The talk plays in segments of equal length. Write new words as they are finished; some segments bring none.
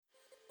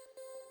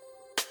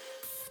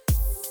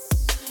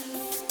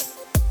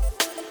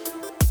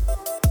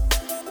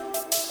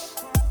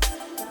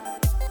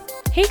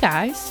Hey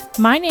guys,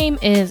 my name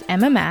is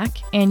Emma Mack,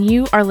 and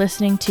you are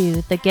listening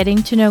to the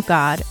Getting to Know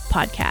God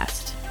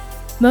podcast.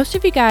 Most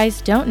of you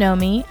guys don't know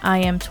me. I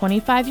am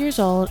 25 years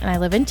old and I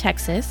live in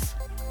Texas.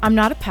 I'm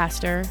not a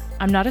pastor.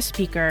 I'm not a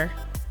speaker.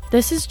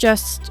 This is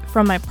just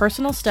from my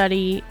personal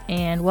study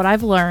and what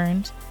I've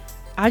learned.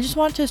 I just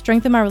want to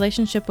strengthen my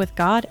relationship with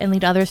God and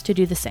lead others to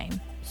do the same.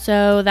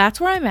 So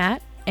that's where I'm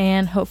at,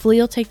 and hopefully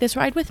you'll take this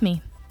ride with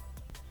me.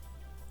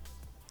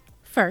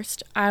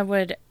 First, I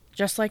would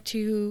just like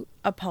to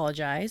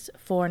apologize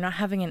for not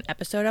having an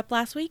episode up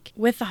last week.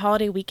 With the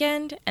holiday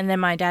weekend and then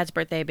my dad's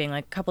birthday being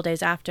like a couple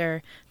days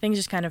after, things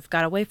just kind of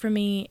got away from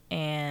me,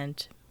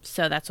 and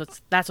so that's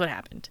what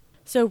happened.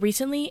 So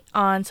recently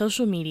on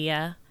social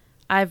media,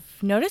 I've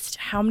noticed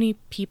how many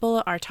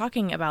people are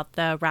talking about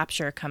the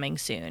rapture coming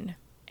soon.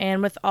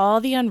 And with all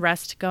the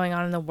unrest going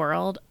on in the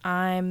world,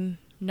 I'm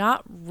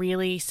not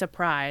really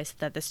surprised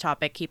that this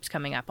topic keeps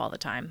coming up all the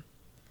time.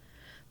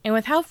 And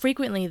with how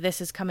frequently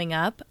this is coming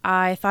up,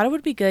 I thought it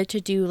would be good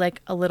to do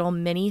like a little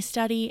mini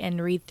study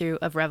and read through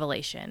of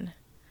Revelation.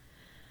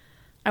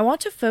 I want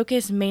to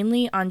focus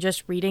mainly on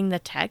just reading the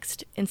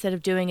text instead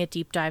of doing a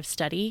deep dive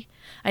study.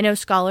 I know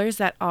scholars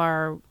that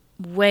are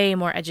way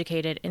more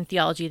educated in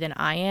theology than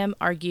I am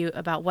argue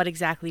about what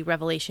exactly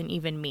Revelation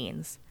even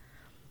means.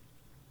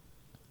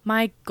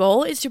 My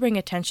goal is to bring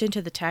attention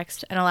to the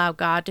text and allow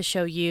God to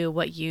show you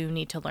what you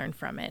need to learn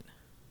from it.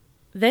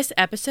 This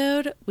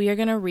episode, we are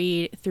going to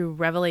read through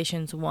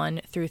Revelations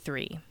 1 through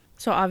 3.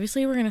 So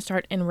obviously we're going to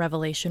start in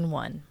Revelation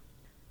 1.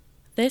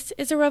 This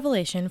is a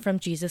revelation from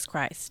Jesus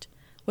Christ,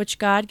 which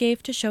God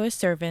gave to show his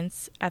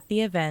servants at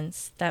the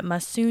events that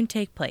must soon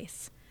take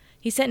place.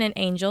 He sent an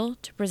angel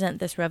to present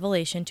this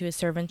revelation to his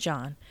servant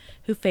John,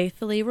 who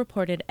faithfully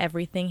reported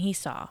everything he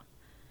saw.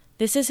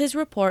 This is his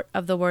report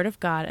of the word of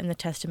God and the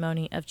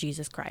testimony of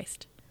Jesus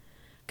Christ.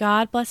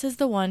 God blesses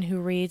the one who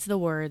reads the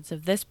words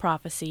of this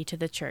prophecy to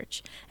the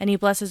church, and he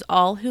blesses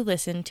all who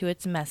listen to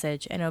its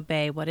message and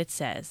obey what it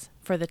says,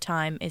 for the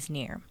time is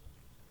near.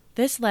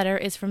 This letter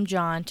is from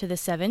John to the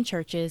 7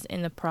 churches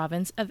in the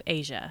province of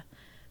Asia.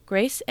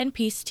 Grace and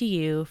peace to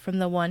you from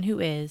the one who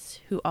is,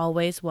 who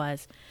always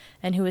was,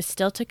 and who is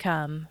still to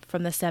come,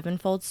 from the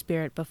sevenfold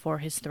Spirit before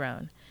his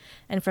throne,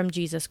 and from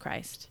Jesus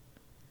Christ.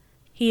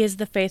 He is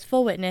the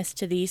faithful witness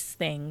to these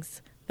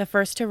things, the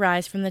first to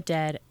rise from the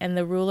dead, and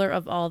the ruler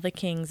of all the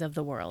kings of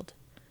the world.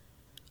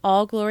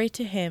 All glory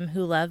to him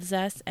who loves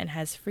us and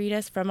has freed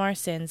us from our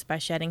sins by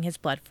shedding his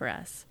blood for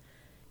us.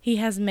 He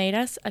has made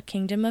us a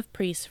kingdom of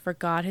priests for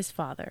God his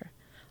Father.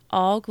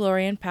 All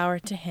glory and power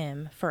to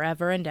him,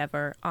 forever and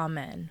ever.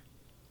 Amen.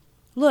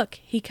 Look,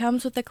 he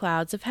comes with the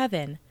clouds of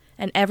heaven,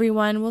 and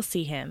everyone will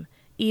see him,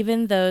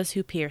 even those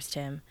who pierced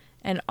him,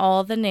 and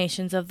all the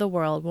nations of the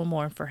world will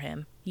mourn for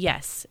him.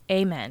 Yes,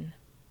 amen.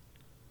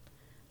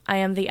 I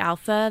am the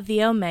Alpha,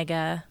 the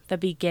Omega, the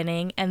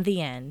beginning and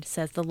the end,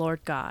 says the Lord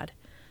God.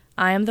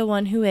 I am the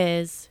one who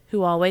is,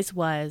 who always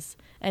was,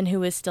 and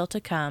who is still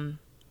to come,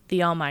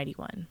 the Almighty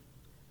One.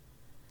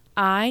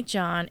 I,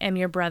 John, am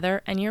your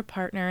brother and your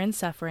partner in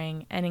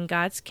suffering and in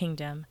God's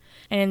kingdom,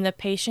 and in the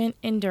patient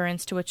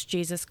endurance to which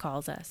Jesus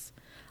calls us.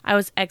 I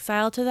was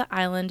exiled to the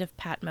island of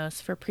Patmos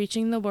for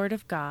preaching the word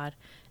of God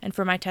and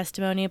for my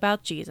testimony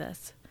about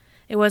Jesus.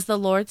 It was the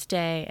Lord's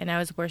day, and I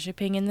was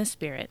worshiping in the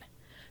Spirit.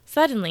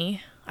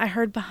 Suddenly, I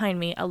heard behind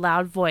me a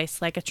loud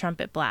voice like a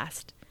trumpet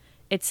blast.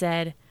 It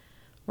said,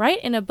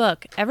 "Write in a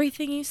book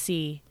everything you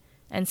see,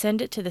 and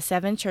send it to the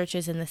 7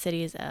 churches in the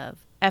cities of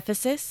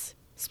Ephesus,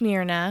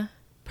 Smyrna,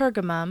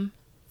 Pergamum,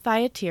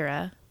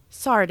 Thyatira,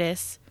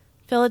 Sardis,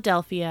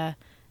 Philadelphia,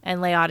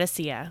 and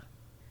Laodicea."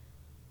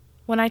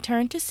 When I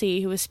turned to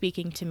see who was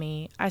speaking to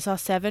me, I saw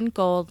 7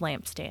 gold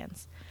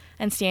lampstands,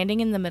 and standing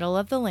in the middle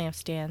of the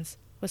lampstands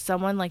was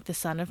someone like the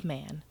Son of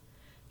Man.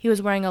 He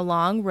was wearing a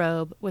long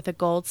robe with a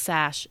gold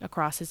sash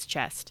across his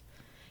chest.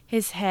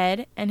 His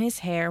head and his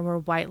hair were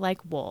white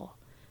like wool,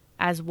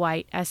 as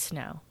white as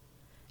snow,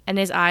 and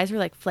his eyes were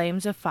like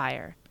flames of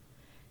fire.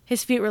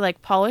 His feet were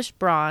like polished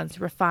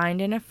bronze refined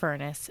in a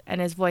furnace,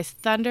 and his voice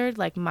thundered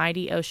like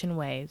mighty ocean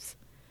waves.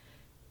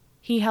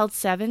 He held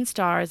 7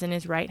 stars in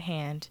his right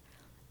hand,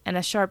 and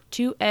a sharp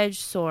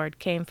 2-edged sword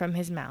came from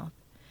his mouth,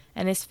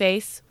 and his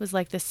face was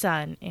like the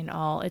sun in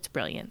all its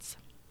brilliance.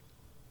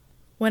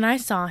 When I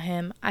saw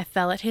him, I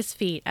fell at his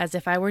feet as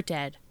if I were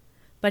dead,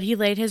 but he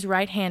laid his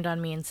right hand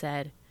on me and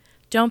said,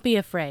 "Don't be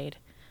afraid.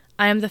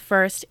 I am the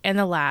first and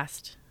the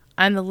last.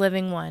 I am the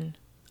living one.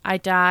 I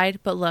died,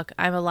 but look,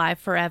 I am alive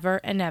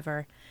forever and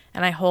ever,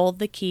 and I hold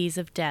the keys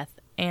of death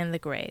and the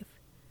grave.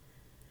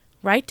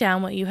 Write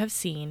down what you have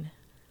seen,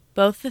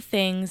 both the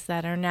things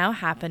that are now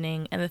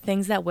happening and the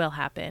things that will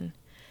happen.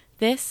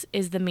 This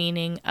is the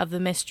meaning of the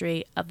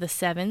mystery of the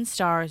 7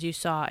 stars you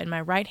saw in my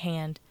right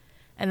hand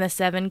and the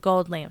 7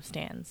 gold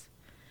lampstands.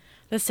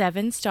 The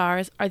 7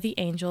 stars are the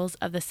angels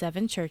of the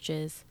 7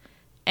 churches,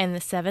 and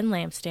the 7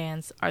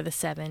 lampstands are the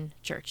 7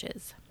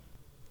 churches.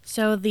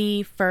 So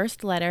the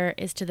first letter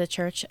is to the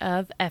church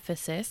of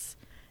Ephesus.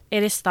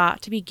 It is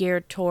thought to be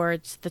geared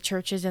towards the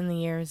churches in the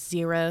years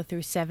 0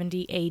 through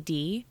 70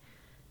 AD.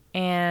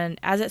 And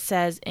as it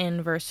says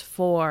in verse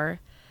 4,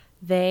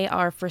 they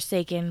are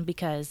forsaken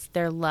because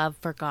their love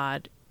for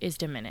God is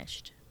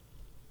diminished.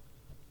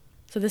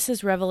 So this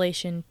is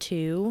Revelation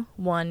 2,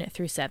 1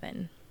 through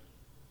 7.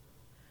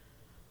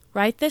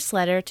 Write this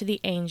letter to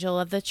the angel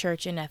of the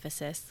church in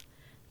Ephesus.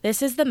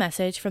 This is the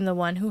message from the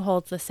one who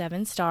holds the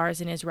 7 stars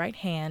in his right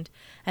hand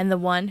and the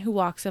one who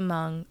walks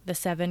among the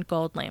 7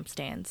 gold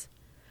lampstands.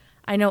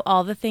 I know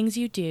all the things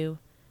you do.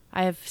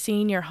 I have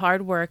seen your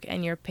hard work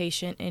and your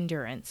patient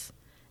endurance,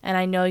 and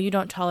I know you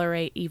don't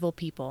tolerate evil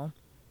people.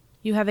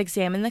 You have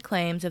examined the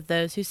claims of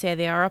those who say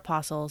they are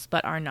apostles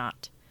but are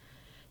not.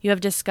 You have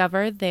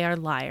discovered they are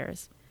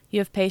liars. You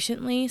have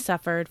patiently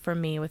suffered for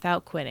me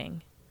without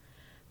quitting.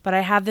 But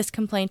I have this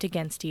complaint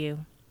against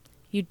you.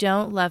 You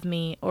don't love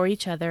me or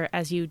each other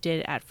as you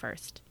did at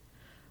first.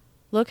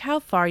 Look how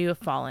far you have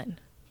fallen.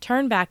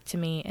 Turn back to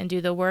me and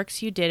do the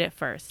works you did at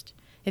first.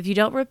 If you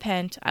don't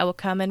repent, I will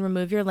come and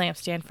remove your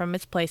lampstand from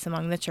its place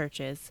among the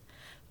churches.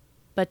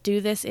 But do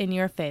this in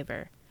your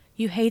favor.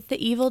 You hate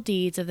the evil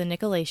deeds of the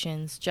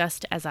Nicolaitans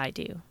just as I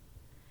do.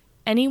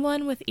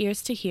 Anyone with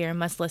ears to hear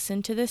must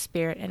listen to the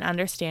Spirit and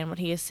understand what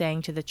he is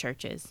saying to the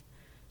churches.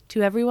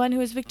 To everyone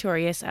who is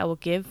victorious, I will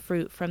give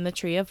fruit from the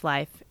tree of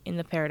life in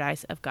the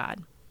paradise of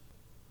God.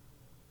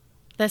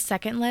 The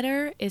second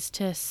letter is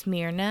to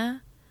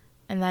Smyrna,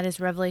 and that is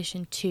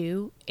Revelation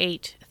 2,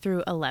 8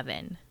 through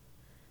 11.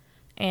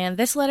 And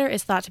this letter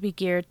is thought to be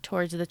geared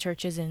towards the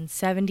churches in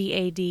 70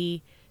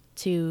 AD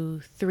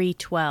to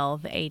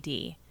 312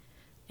 AD.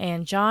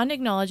 And John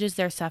acknowledges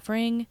their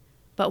suffering,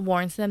 but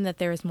warns them that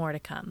there is more to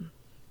come.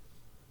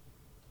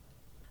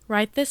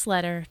 Write this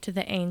letter to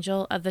the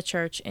angel of the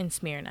church in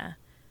Smyrna.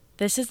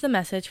 This is the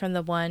message from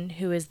the one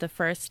who is the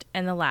first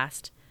and the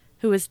last,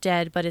 who is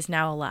dead but is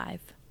now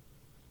alive.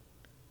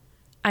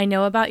 I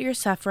know about your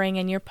suffering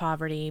and your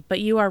poverty,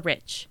 but you are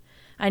rich.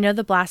 I know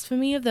the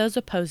blasphemy of those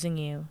opposing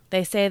you.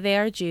 They say they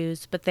are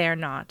Jews, but they are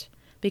not,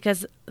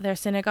 because their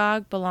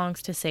synagogue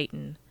belongs to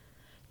Satan.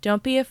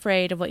 Don't be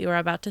afraid of what you are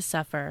about to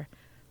suffer.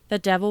 The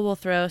devil will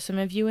throw some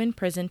of you in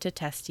prison to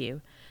test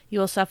you. You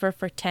will suffer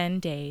for 10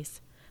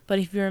 days. But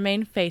if you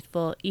remain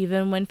faithful,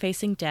 even when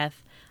facing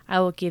death, I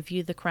will give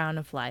you the crown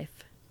of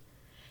life.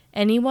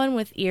 Anyone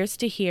with ears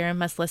to hear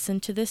must listen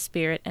to the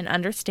Spirit and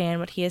understand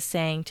what he is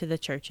saying to the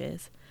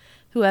churches.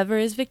 Whoever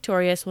is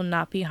victorious will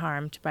not be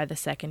harmed by the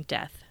second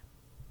death.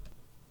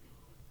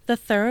 The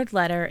third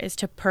letter is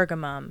to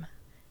Pergamum,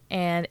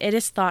 and it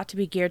is thought to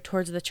be geared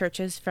towards the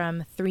churches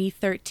from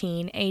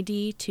 313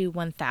 AD to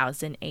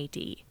 1000 AD.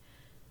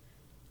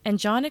 And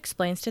John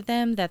explains to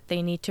them that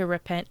they need to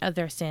repent of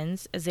their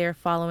sins as they are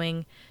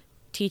following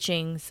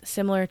teachings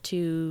similar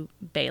to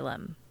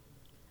Balaam.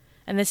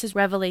 And this is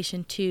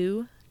Revelation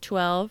 2,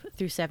 12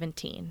 through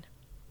 17.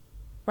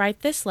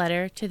 Write this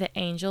letter to the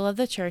angel of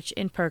the church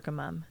in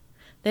Pergamum.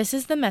 This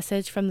is the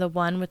message from the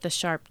one with the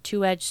sharp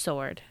two-edged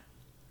sword.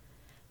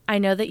 I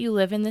know that you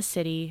live in the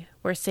city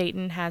where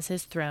Satan has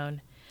his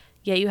throne,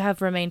 yet you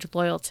have remained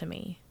loyal to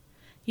me.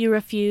 You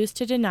refused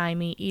to deny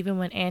me even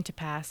when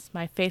Antipas,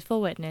 my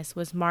faithful witness,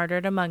 was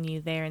martyred among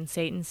you there in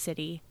Satan's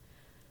city.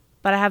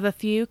 But I have a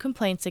few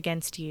complaints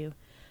against you.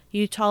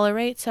 You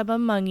tolerate some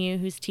among you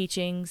whose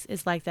teachings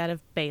is like that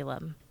of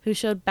Balaam, who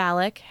showed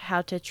Balak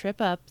how to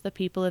trip up the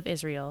people of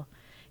Israel.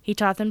 He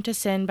taught them to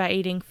sin by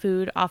eating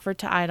food offered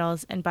to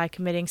idols and by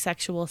committing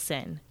sexual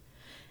sin.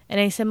 In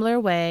a similar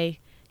way,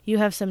 you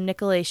have some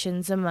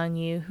Nicolaitans among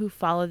you who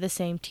follow the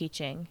same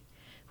teaching.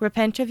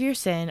 Repent of your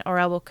sin, or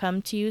I will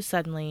come to you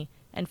suddenly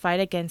and fight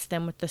against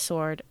them with the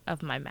sword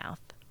of my mouth.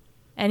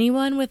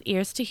 Anyone with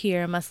ears to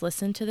hear must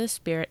listen to the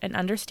Spirit and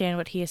understand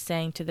what he is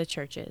saying to the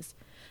churches.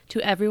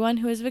 To everyone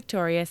who is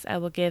victorious, I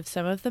will give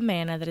some of the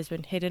manna that has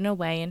been hidden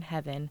away in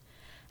heaven,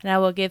 and I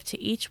will give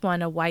to each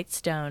one a white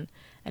stone,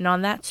 and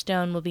on that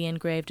stone will be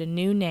engraved a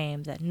new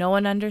name that no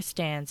one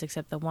understands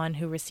except the one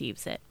who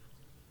receives it.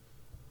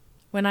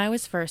 When I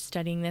was first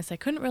studying this, I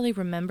couldn't really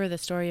remember the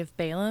story of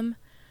Balaam,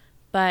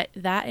 but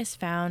that is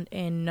found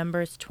in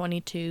Numbers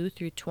 22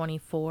 through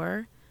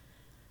 24.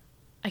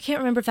 I can't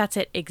remember if that's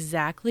it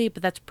exactly,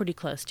 but that's pretty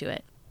close to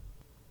it.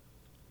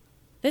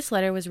 This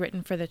letter was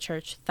written for the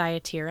church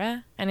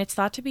Thyatira, and it's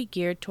thought to be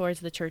geared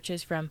towards the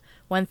churches from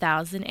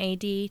 1000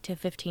 AD to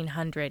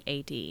 1500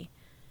 AD.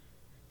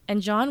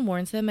 And John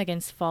warns them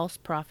against false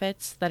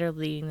prophets that are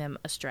leading them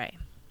astray.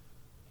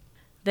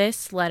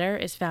 This letter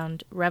is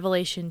found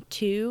Revelation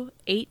 2,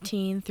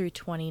 18 through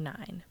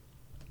 29.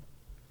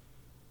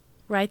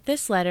 Write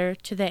this letter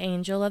to the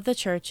angel of the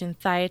church in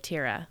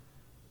Thyatira.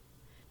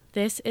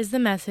 This is the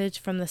message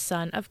from the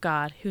Son of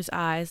God, whose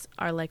eyes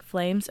are like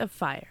flames of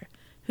fire,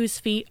 whose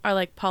feet are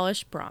like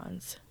polished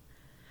bronze.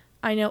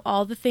 I know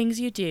all the things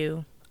you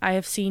do. I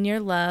have seen your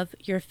love,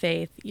 your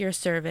faith, your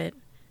servant,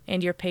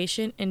 and your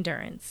patient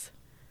endurance.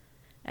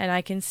 And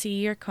I can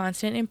see your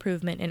constant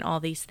improvement in all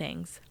these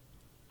things.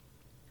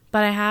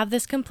 But I have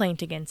this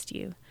complaint against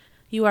you.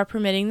 You are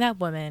permitting that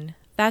woman,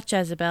 that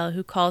Jezebel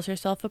who calls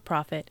herself a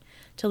prophet,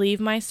 to leave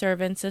my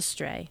servants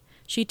astray.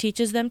 She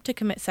teaches them to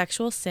commit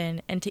sexual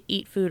sin and to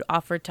eat food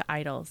offered to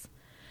idols.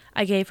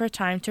 I gave her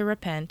time to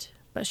repent,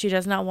 but she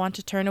does not want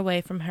to turn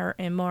away from her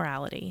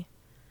immorality.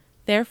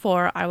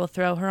 Therefore I will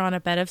throw her on a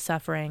bed of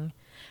suffering,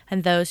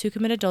 and those who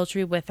commit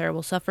adultery with her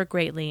will suffer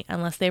greatly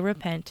unless they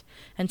repent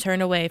and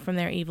turn away from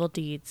their evil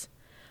deeds.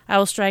 I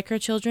will strike her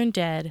children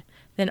dead,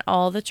 then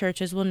all the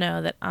churches will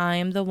know that I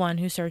am the one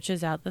who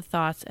searches out the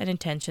thoughts and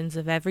intentions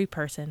of every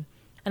person,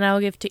 and I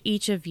will give to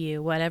each of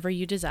you whatever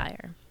you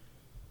desire.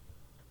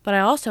 But I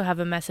also have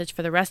a message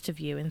for the rest of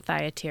you in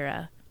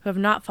Thyatira, who have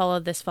not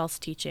followed this false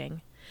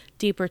teaching,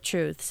 deeper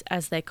truths,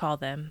 as they call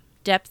them,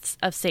 depths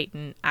of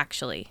Satan,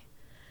 actually.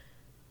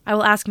 I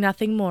will ask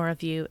nothing more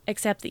of you,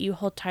 except that you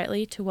hold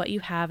tightly to what you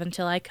have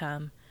until I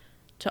come.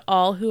 To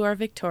all who are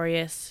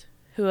victorious,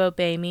 who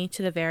obey me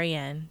to the very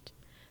end,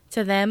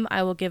 to them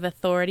I will give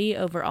authority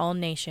over all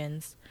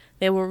nations.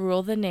 They will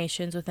rule the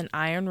nations with an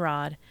iron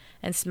rod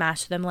and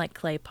smash them like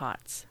clay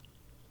pots.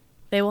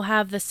 They will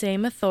have the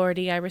same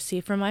authority I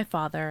received from my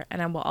Father,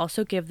 and I will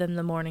also give them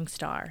the morning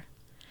star.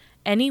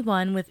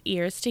 Anyone with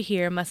ears to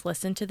hear must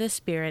listen to the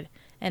Spirit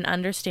and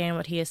understand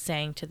what he is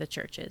saying to the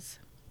churches.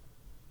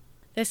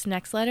 This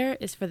next letter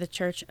is for the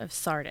church of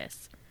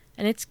Sardis,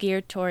 and it's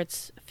geared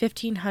towards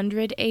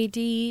 1500 AD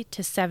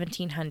to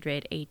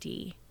 1700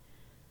 AD.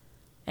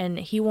 And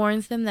he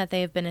warns them that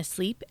they have been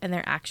asleep and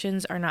their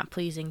actions are not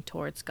pleasing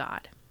towards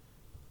God.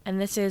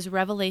 And this is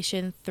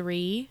Revelation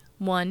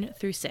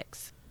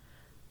 3:1-6.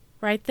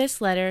 Write this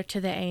letter to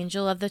the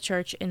angel of the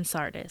church in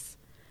Sardis.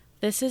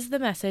 This is the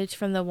message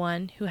from the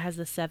one who has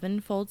the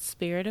sevenfold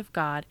Spirit of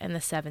God and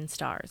the 7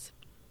 stars.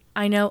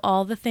 I know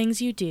all the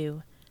things you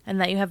do, and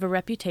that you have a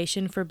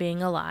reputation for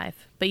being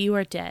alive, but you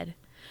are dead.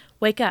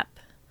 Wake up.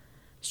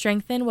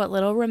 Strengthen what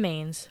little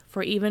remains,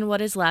 for even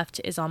what is left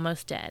is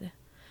almost dead.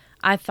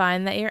 I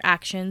find that your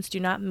actions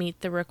do not meet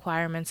the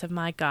requirements of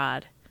my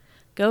God.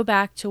 Go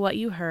back to what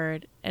you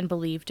heard and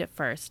believed at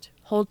first.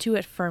 Hold to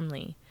it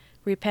firmly.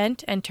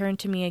 Repent and turn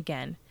to me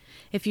again.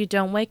 If you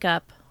don't wake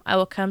up, I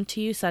will come to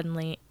you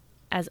suddenly,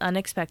 as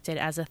unexpected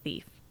as a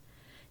thief.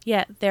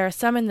 Yet there are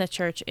some in the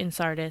church in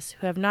Sardis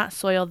who have not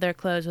soiled their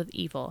clothes with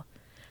evil.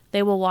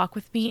 They will walk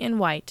with me in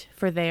white,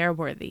 for they are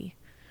worthy.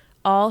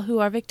 All who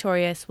are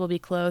victorious will be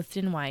clothed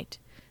in white.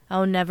 I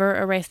will never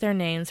erase their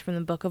names from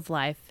the book of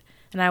life,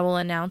 and I will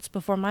announce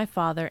before my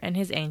Father and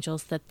his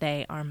angels that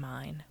they are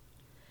mine.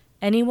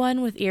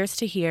 Anyone with ears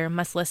to hear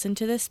must listen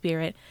to the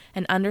Spirit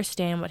and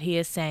understand what he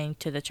is saying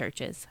to the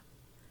churches.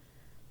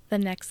 The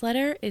next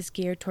letter is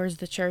geared towards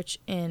the church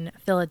in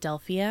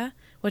Philadelphia,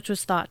 which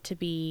was thought to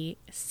be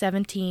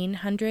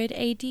 1700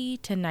 AD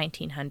to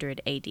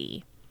 1900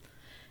 AD.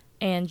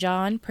 And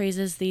John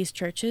praises these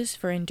churches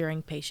for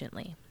enduring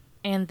patiently.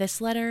 And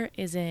this letter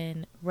is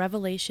in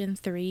Revelation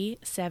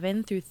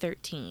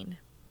 3:7-13.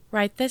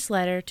 Write this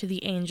letter to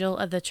the angel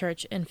of the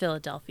church in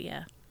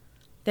Philadelphia.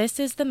 This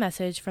is the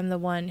message from the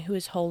one who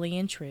is holy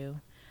and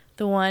true,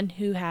 the one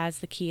who has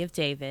the key of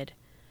David.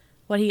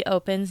 What he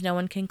opens no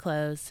one can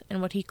close,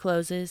 and what he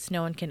closes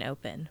no one can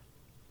open.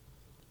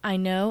 I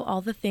know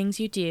all the things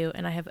you do,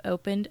 and I have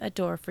opened a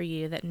door for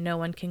you that no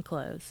one can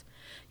close.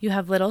 You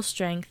have little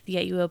strength,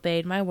 yet you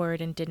obeyed my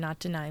word and did not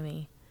deny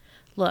me.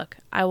 Look,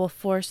 I will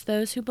force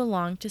those who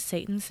belong to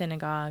Satan's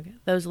synagogue,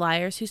 those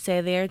liars who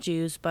say they are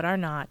Jews but are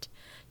not,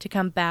 to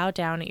come bow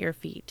down at your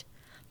feet.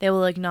 They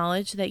will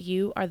acknowledge that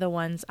you are the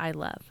ones I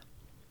love.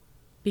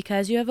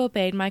 Because you have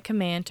obeyed my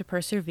command to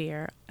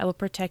persevere, I will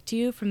protect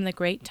you from the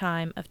great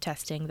time of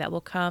testing that will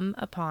come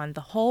upon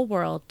the whole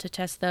world to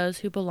test those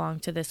who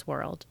belong to this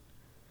world.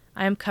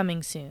 I am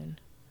coming soon.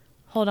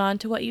 Hold on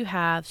to what you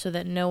have so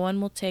that no one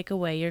will take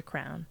away your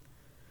crown.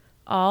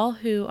 All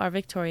who are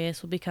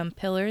victorious will become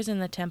pillars in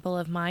the temple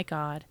of my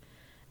God,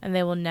 and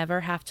they will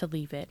never have to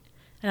leave it.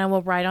 And I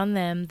will write on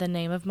them the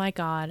name of my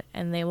God,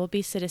 and they will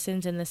be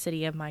citizens in the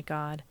city of my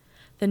God,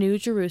 the new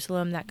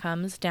Jerusalem that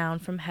comes down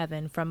from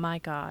heaven from my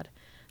God.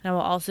 And I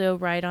will also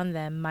write on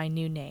them my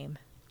new name.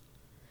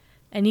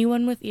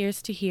 Anyone with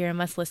ears to hear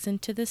must listen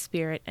to the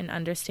Spirit and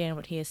understand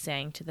what he is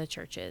saying to the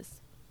churches.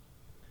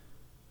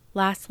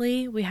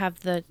 Lastly, we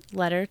have the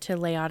letter to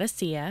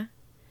Laodicea,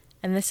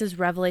 and this is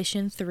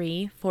Revelation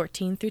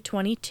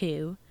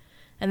 3:14-22,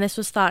 and this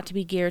was thought to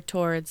be geared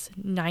towards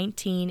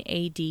 19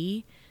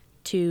 AD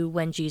to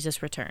when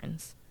Jesus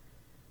returns.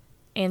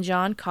 And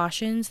John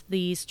cautions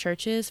these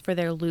churches for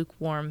their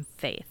lukewarm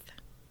faith.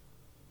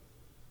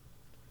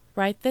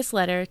 Write this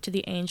letter to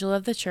the angel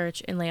of the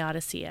church in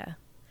Laodicea.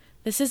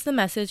 This is the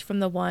message from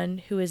the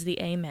one who is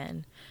the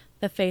Amen,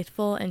 the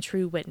faithful and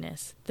true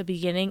witness, the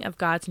beginning of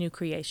God's new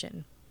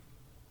creation.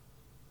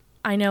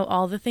 I know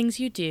all the things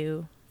you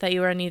do, that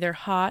you are neither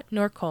hot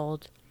nor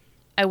cold.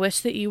 I wish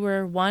that you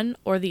were one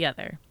or the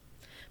other.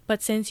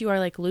 But since you are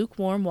like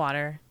lukewarm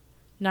water,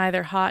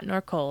 neither hot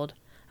nor cold,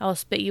 I will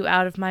spit you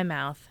out of my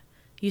mouth.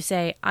 You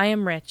say, I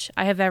am rich,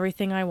 I have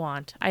everything I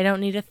want, I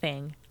don't need a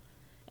thing.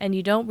 And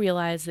you don't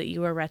realize that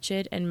you are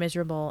wretched and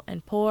miserable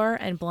and poor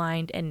and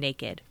blind and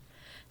naked.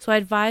 So I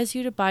advise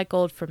you to buy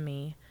gold from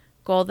me,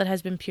 gold that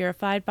has been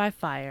purified by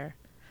fire.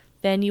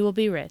 Then you will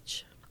be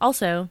rich.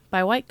 Also,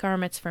 buy white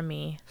garments from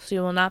me, so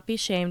you will not be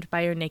shamed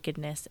by your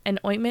nakedness, and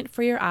ointment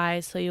for your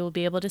eyes, so you will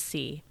be able to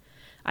see.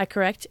 I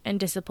correct and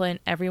discipline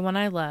everyone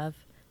I love,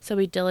 so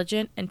be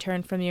diligent and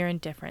turn from your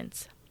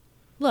indifference.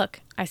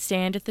 Look, I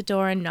stand at the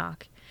door and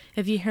knock.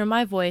 If you hear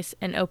my voice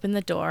and open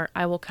the door,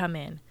 I will come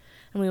in,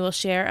 and we will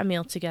share a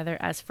meal together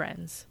as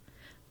friends.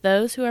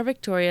 Those who are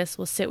victorious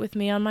will sit with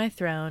me on my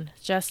throne,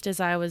 just as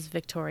I was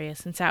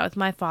victorious and sat with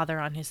my Father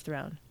on his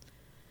throne.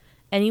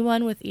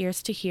 Anyone with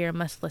ears to hear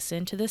must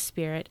listen to the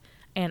Spirit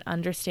and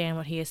understand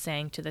what he is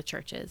saying to the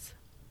churches.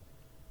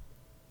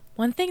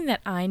 One thing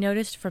that I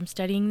noticed from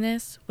studying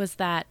this was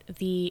that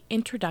the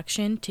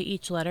introduction to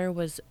each letter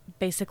was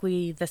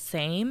basically the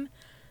same.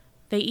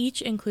 They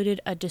each included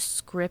a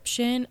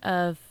description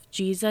of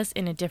Jesus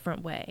in a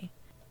different way.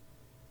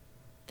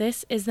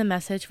 This is the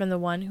message from the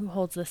one who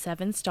holds the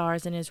 7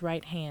 stars in his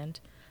right hand,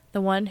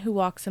 the one who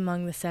walks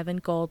among the 7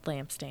 gold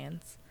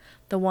lampstands,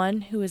 the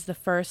one who is the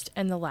first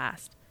and the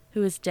last,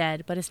 who is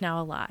dead but is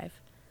now alive,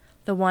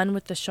 the one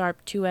with the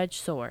sharp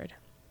 2-edged sword,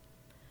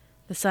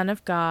 the Son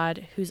of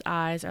God, whose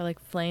eyes are like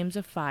flames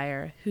of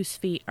fire, whose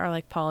feet are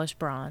like polished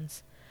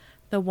bronze,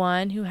 the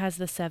one who has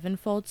the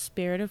 7-fold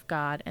Spirit of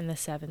God and the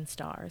 7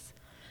 stars,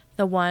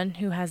 the one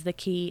who has the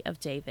key of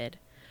David,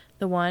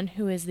 the one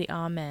who is the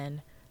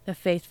Amen, the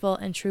faithful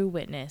and true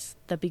witness,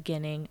 the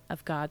beginning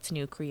of God's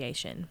new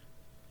creation.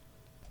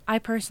 I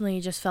personally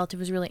just felt it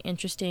was really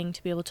interesting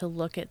to be able to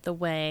look at the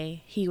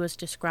way he was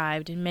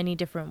described in many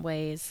different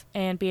ways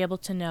and be able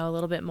to know a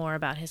little bit more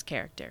about his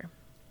character.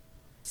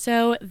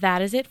 So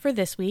that is it for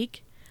this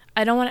week.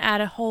 I don't want to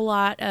add a whole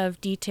lot of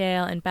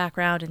detail and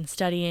background and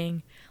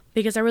studying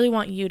because I really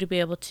want you to be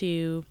able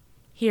to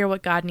hear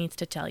what God needs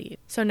to tell you.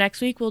 So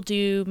next week we'll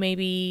do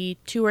maybe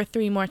 2 or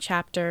 3 more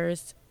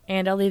chapters,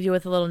 and I'll leave you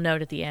with a little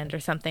note at the end or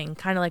something,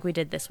 kind of like we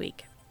did this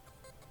week.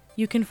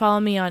 You can follow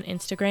me on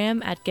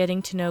Instagram at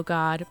Getting to Know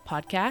God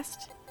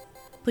Podcast.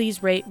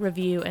 Please rate,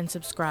 review, and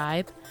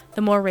subscribe.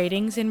 The more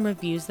ratings and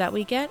reviews that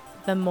we get,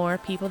 the more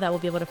people that will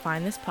be able to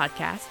find this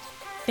podcast.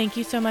 Thank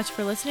you so much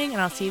for listening,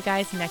 and I'll see you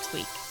guys next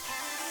week.